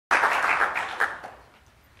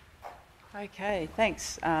Okay,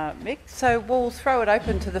 thanks, Mick. So we'll throw it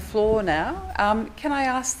open to the floor now. Can I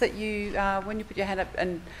ask that you, when you put your hand up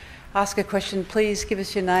and ask a question, please give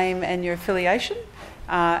us your name and your affiliation,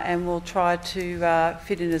 and we'll try to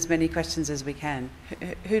fit in as many questions as we can.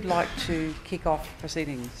 Who'd like to kick off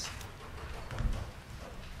proceedings?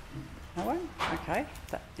 No one? Okay.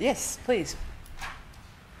 Yes, please.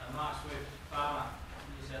 Mark Swift, farmer,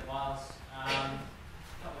 New South Wales. A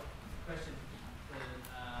couple of questions for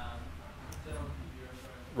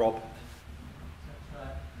Rob.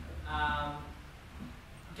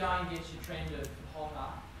 Going against your trend of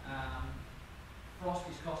hotter, frost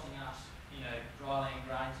is costing us, dryland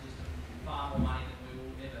grain system far more money than we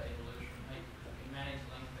will ever lose from heat, because we can manage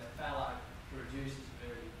the length of our fallow to reduce the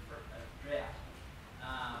severity of drought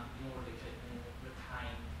in order to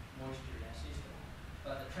retain moisture in our system.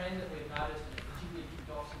 But the trend that we've noticed, and particularly kicked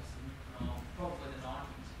off since probably the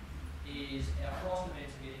 90s, is our frost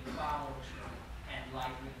events are getting far more extreme and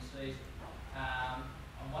later in the season.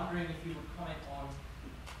 I'm wondering if you would comment on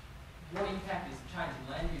what impact is the change in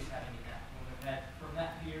land use having in that, when we've had, from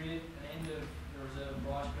that period, an end of the reserve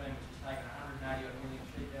rice stream, which has taken 180 million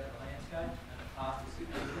sheep out of the landscape, and the past is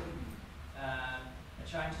significant. A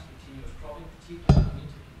change to continuous cropping, particularly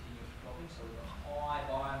into continuous cropping, so we've got high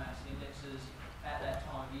biomass indexes at that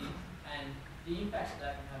time of year, and the impacts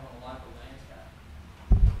that can have on a local landscape.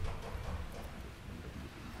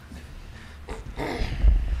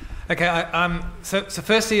 Okay, so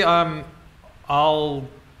firstly, I'll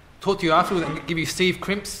talk to you afterwards and give you Steve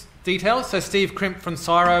Crimp's details. So Steve Crimp from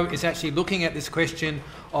CSIRO is actually looking at this question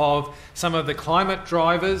of some of the climate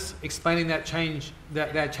drivers, explaining that change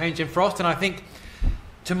in frost. And I think,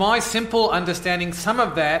 to my simple understanding, some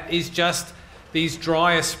of that is just these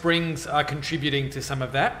drier springs are contributing to some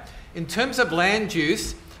of that. In terms of land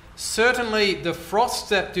use, certainly the frosts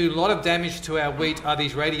that do a lot of damage to our wheat are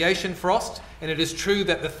these radiation frosts. And it is true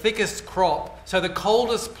that the thickest crop, so the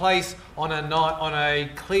coldest place on a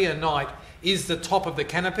clear night is the top of the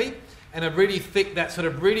canopy, and that sort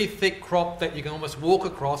of really thick crop that you can almost walk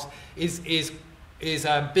across is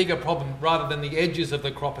a bigger problem rather than the edges of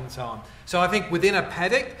the crop and so on. So I think within a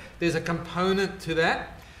paddock, there's a component to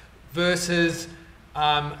that versus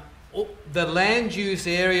the land use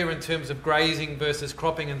area in terms of grazing versus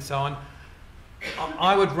cropping and so on.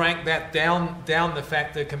 I would rank that down the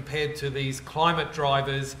factor compared to these climate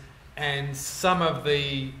drivers and some of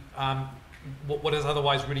the what is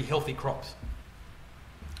otherwise really healthy crops.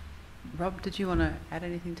 Rob, did you want to add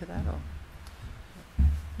anything to that? Or?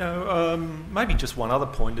 No, maybe just one other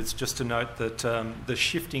point is just to note that the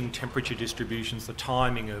shifting temperature distributions, the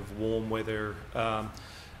timing of warm weather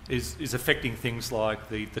is affecting things like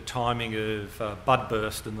the timing of bud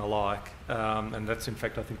burst and the like, and that's in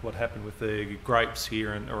fact I think what happened with the grapes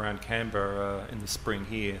here and around Canberra in the spring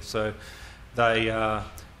here. So they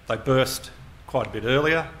burst quite a bit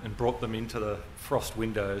earlier and brought them into the frost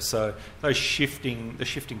window. So the shifting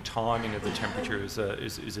timing of the temperature is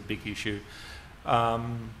a big issue.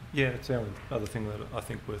 It's the only other thing that I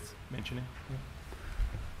think worth mentioning. Yeah.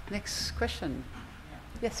 Next question.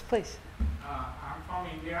 Yes, please. I'm from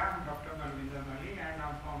India. I'm Dr. Malvinder Mali, and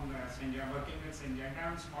I'm from working with Syngenta.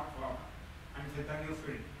 I'm small farmer. I'm with a new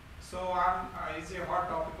field. So it's a hot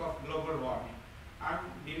topic of global warming. I'm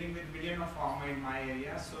dealing with millions of farmers in my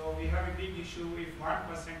area. So we have a big issue. If 1%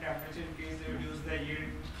 temperature increase, they reduce the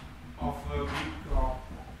yield of wheat crop.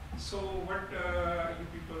 So what you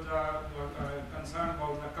people are concerned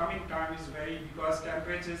about the coming time is because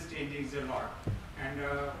temperature is changing a lot, and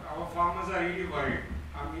our farmers are really worried.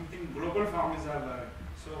 I think global farmers are worried.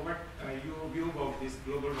 So what your view about this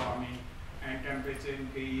global warming and temperature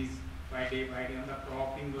increase by day on the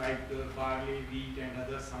cropping like barley, wheat and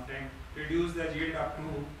others, sometimes reduce the yield up to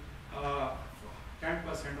 10%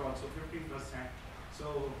 also, 15%.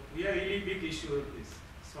 So we are really big issue with this.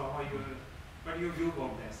 So what your view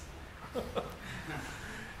about this?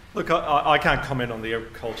 Look, I can't comment on the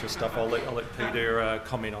agriculture stuff. I'll let Peter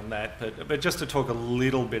comment on that. But just to talk a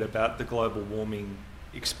little bit about the global warming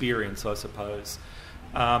experience, I suppose.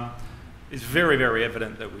 It's very, very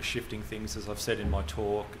evident that we're shifting things, as I've said in my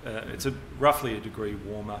talk. It's roughly a degree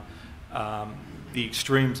warmer. The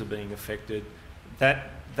extremes are being affected.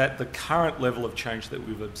 That the current level of change that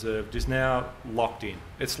we've observed is now locked in.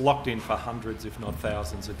 It's locked in for hundreds, if not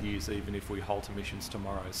thousands of years, even if we halt emissions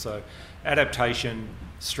tomorrow. So adaptation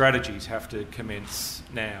strategies have to commence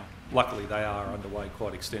now. Luckily, they are underway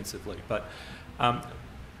quite extensively. But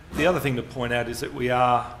the other thing to point out is that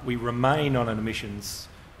we remain on an emissions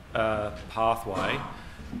pathway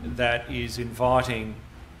that is inviting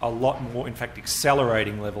a lot more, in fact,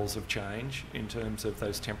 accelerating levels of change in terms of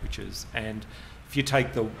those temperatures. And if you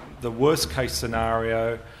take the worst case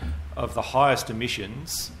scenario of the highest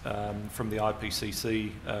emissions from the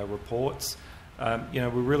IPCC reports, we're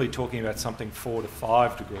really talking about something 4 to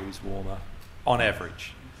 5 degrees warmer on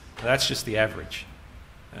average. Now, that's just the average.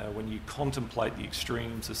 When you contemplate the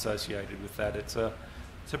extremes associated with that, it's a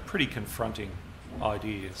pretty confronting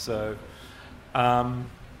idea. So,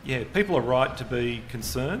 people are right to be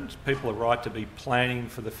concerned. People are right to be planning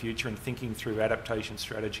for the future and thinking through adaptation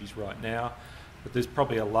strategies right now. But there's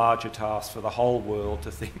probably a larger task for the whole world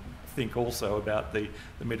to think also about the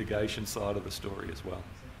mitigation side of the story as well.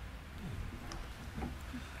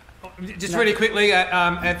 Just really quickly,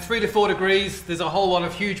 at 3 to 4 degrees, there's a whole lot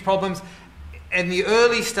of huge problems. In the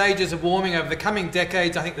early stages of warming over the coming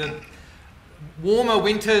decades, I think the warmer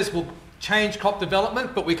winters will change crop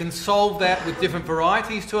development, but we can solve that with different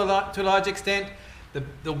varieties to a large extent.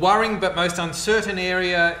 The worrying but most uncertain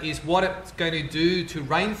area is what it's going to do to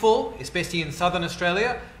rainfall, especially in southern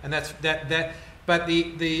Australia, and that's that. But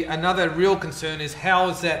the another real concern is how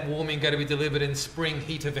is that warming going to be delivered in spring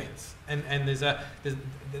heat events, and there's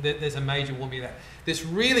a major warming of that. This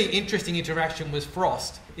really interesting interaction with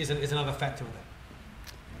frost is another factor of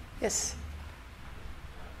that. Yes.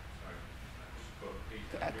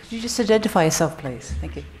 Could you just identify yourself, please?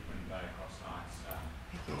 Thank you.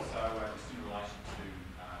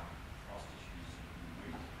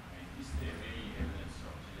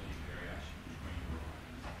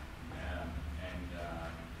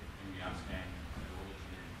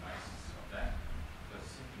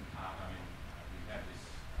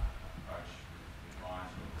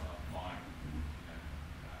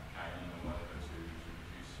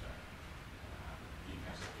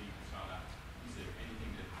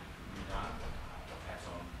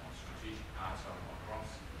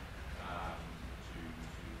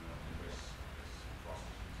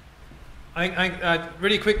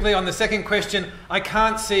 Really quickly on the second question, I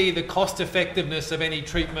can't see the cost effectiveness of any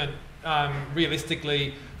treatment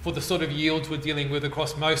realistically for the sort of yields we're dealing with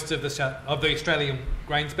across most of the Australian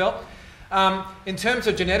grains belt. In terms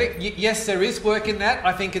of genetic, yes, there is work in that.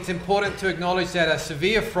 I think it's important to acknowledge that a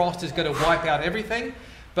severe frost is going to wipe out everything,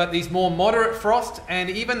 but these more moderate frost and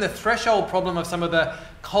even the threshold problem of some of the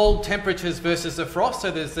cold temperatures versus the frost,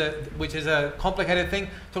 which is a complicated thing.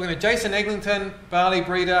 Talking to Jason Eglinton, barley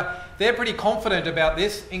breeder, they're pretty confident about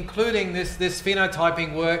this, including this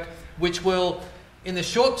phenotyping work, which will, in the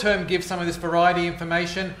short term, give some of this variety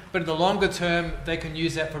information, but in the longer term, they can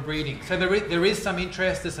use that for breeding. So there is some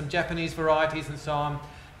interest. There's some Japanese varieties and so on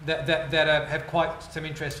that have quite some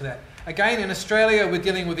interest for that. Again, in Australia, we're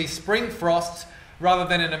dealing with these spring frosts, rather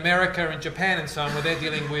than in America and Japan and so on, where they're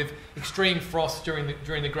dealing with extreme frost during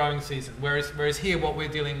the growing season. Whereas here, what we're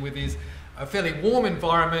dealing with is a fairly warm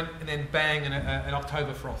environment and then bang, an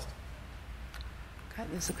October frost. Okay,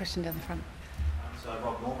 there's a question down the front. So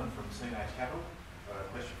Rob Norman from CNH Capital. A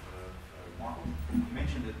question for Michael. You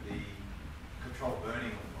mentioned that the controlled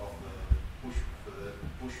burning of the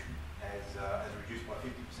bush has reduced by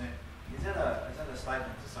 50%. Is that a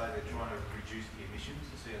statement to say they're trying to reduce the emissions,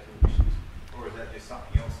 the CO2 emissions? Or is that just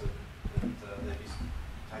something else that is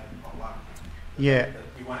taken on one? Yeah. That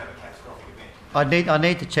you won't have a catastrophic event? I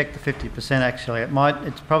need to check the 50% actually.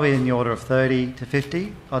 It's probably in the order of 30 to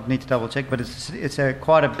 50. I'd need to double check, but it's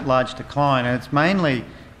quite a large decline, and it's mainly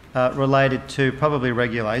related to probably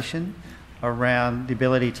regulation around the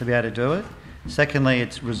ability to be able to do it. Secondly,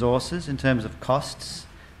 it's resources in terms of costs.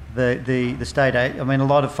 The state, a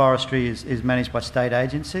lot of forestry is managed by state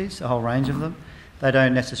agencies, a whole range of them. They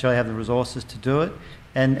don't necessarily have the resources to do it.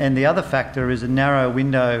 And the other factor is a narrow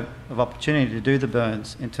window of opportunity to do the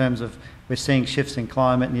burns in terms of we're seeing shifts in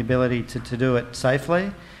climate and the ability to do it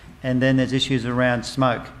safely. And then there's issues around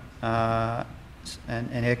smoke and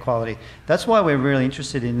air quality. That's why we're really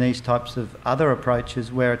interested in these types of other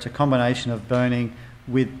approaches where it's a combination of burning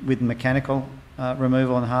with mechanical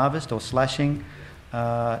removal and harvest or slashing.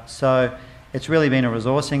 So it's really been a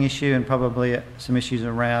resourcing issue and probably some issues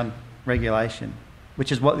around regulation,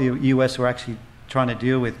 which is what the US were actually trying to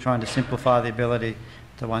deal with, trying to simplify the ability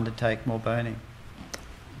to undertake more burning.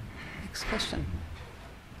 Next question.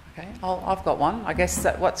 Okay, I've got one. I guess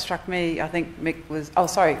that what struck me, I think Mick was... Oh,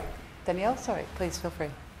 sorry. Danielle, sorry. Please feel free.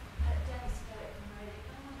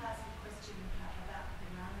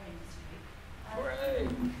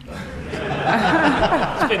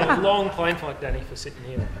 It's been a long plane flight, Danny, for sitting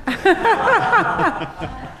here.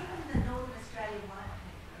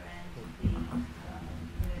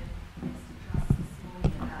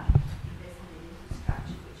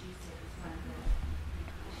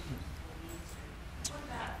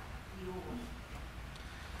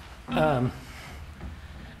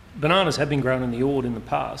 Bananas have been grown in the Ord in the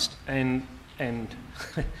past, and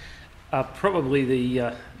are probably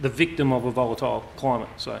the victim of a volatile climate.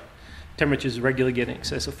 So temperatures regularly get in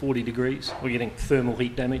excess of 40 degrees. We're getting thermal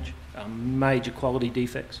heat damage, major quality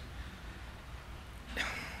defects.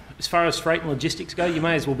 As far as freight and logistics go, you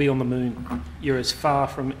may as well be on the moon. You're as far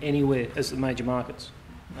from anywhere as the major markets.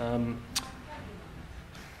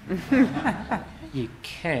 You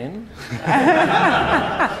can.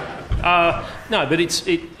 No, but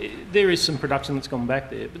there is some production that's gone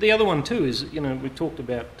back there. But the other one too is, we talked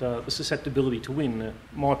about the susceptibility to wind.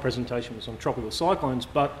 My presentation was on tropical cyclones,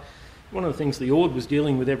 but one of the things the Ord was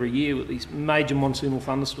dealing with every year were these major monsoonal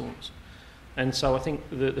thunderstorms. And so I think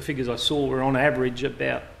the figures I saw were on average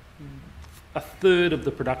about a third of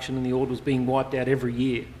the production in the Ord was being wiped out every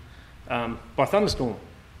year by thunderstorm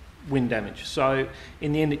wind damage. So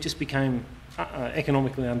in the end it just became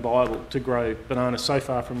economically unviable to grow bananas so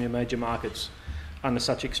far from your major markets under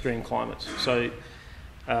such extreme climates. So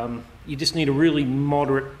you just need a really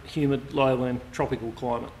moderate, humid, lowland, tropical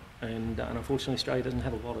climate, and unfortunately Australia doesn't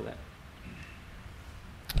have a lot of that.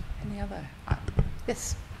 Any other?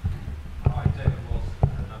 Yes. Hi, David Walsh,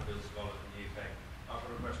 Nuffield Scholar at the UK. I've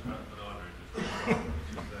got a question about the banana industry,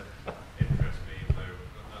 which interests me, though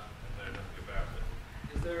I know nothing about it.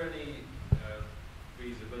 Is there any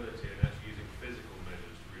feasibility in actually using physical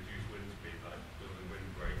measures to reduce wind speed, like building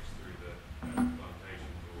windbreaks through the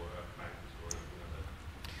plantations or banks or anything like that?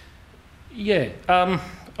 Yeah,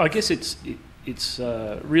 I guess it's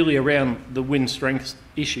really around the wind strength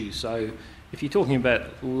issue. So if you're talking about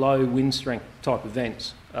low wind strength type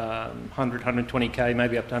events, 100, 120k,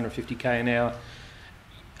 maybe up to 150k an hour,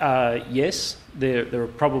 yes, there are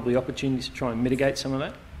probably opportunities to try and mitigate some of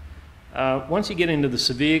that. Once you get into the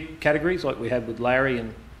severe categories, like we had with Larry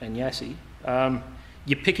and Yassi,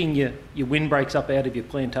 you're picking your windbreaks up out of your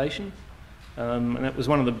plantation. And that was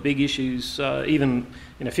one of the big issues, even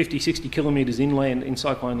 50, 60 kilometres inland in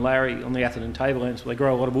Cyclone Larry on the Atherton tablelands, where they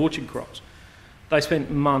grow a lot of orchard crops. They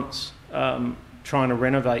spent months trying to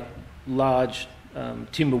renovate large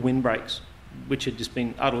timber windbreaks, which had just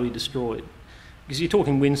been utterly destroyed. Because you're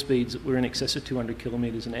talking wind speeds that were in excess of 200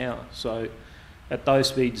 kilometres an hour. So at those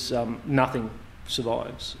speeds, nothing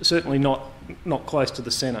survives. Certainly not close to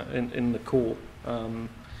the centre in the core.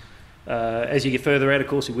 As you get further out, of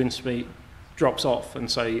course, your wind speed drops off,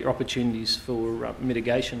 and so your opportunities for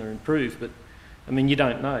mitigation are improved. But I mean, you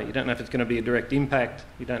don't know. You don't know if it's going to be a direct impact.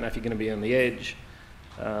 You don't know if you're going to be on the edge.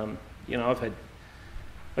 I've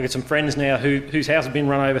got some friends now whose house has been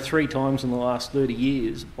run over 3 times in the last 30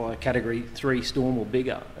 years by a Category 3 storm or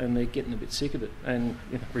bigger, and they're getting a bit sick of it, and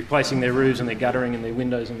replacing their roofs and their guttering and their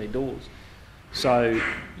windows and their doors. So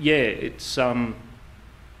yeah, it's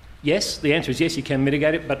yes. The answer is yes. You can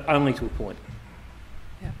mitigate it, but only to a point.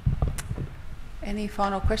 Yeah. Any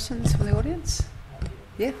final questions from the audience?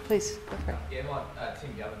 Yeah, please go for it. Yeah,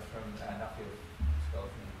 Tim Govern from Nuffield Scholar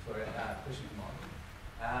from Victoria. Question for Mike.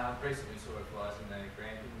 Recently saw a flies in the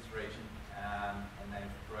Grampians region, and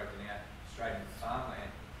they've broken out straight into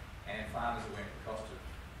farmland, and farmers are wearing the cost of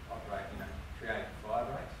operating, creating fire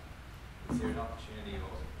breaks. Is there an opportunity, or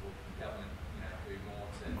can government, do more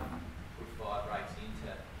to put fire breaks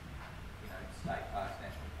into, state parks,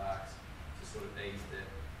 national parks, to sort of ease the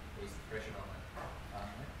pressure on the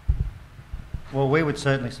farmland? Well, we would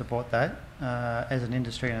certainly support that as an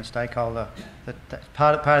industry and a stakeholder. That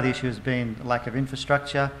part of the issue has been the lack of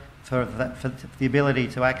infrastructure for the ability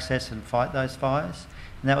to access and fight those fires.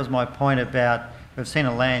 And that was my point about we've seen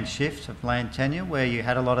a land shift of land tenure where you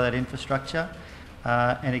had a lot of that infrastructure.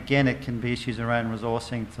 And again, it can be issues around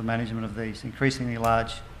resourcing for management of these increasingly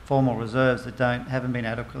large formal reserves that haven't been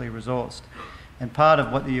adequately resourced. And part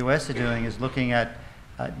of what the US are doing is looking at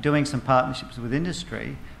doing some partnerships with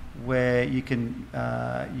industry where you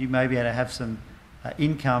may be able to have some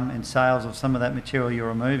income and sales of some of that material you're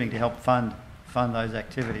removing to help fund those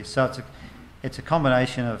activities. So it's a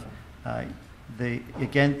combination of the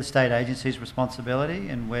state agency's responsibility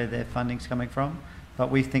and where their funding's coming from,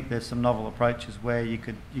 but we think there's some novel approaches where you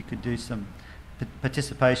could do some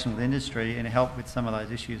participation with industry and help with some of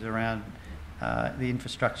those issues around the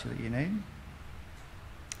infrastructure that you need.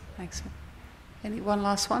 Thanks. One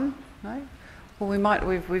last one? No? Well,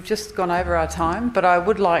 we've just gone over our time, but I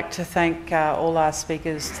would like to thank all our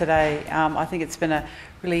speakers today. I think it's been a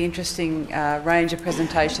really interesting range of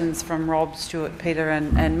presentations from Rob, Stewart, Peter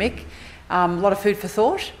and Mick. A lot of food for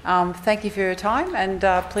thought. Thank you for your time, and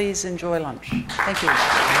please enjoy lunch. Thank you.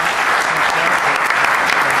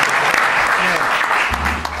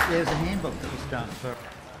 There's a handbook that was done for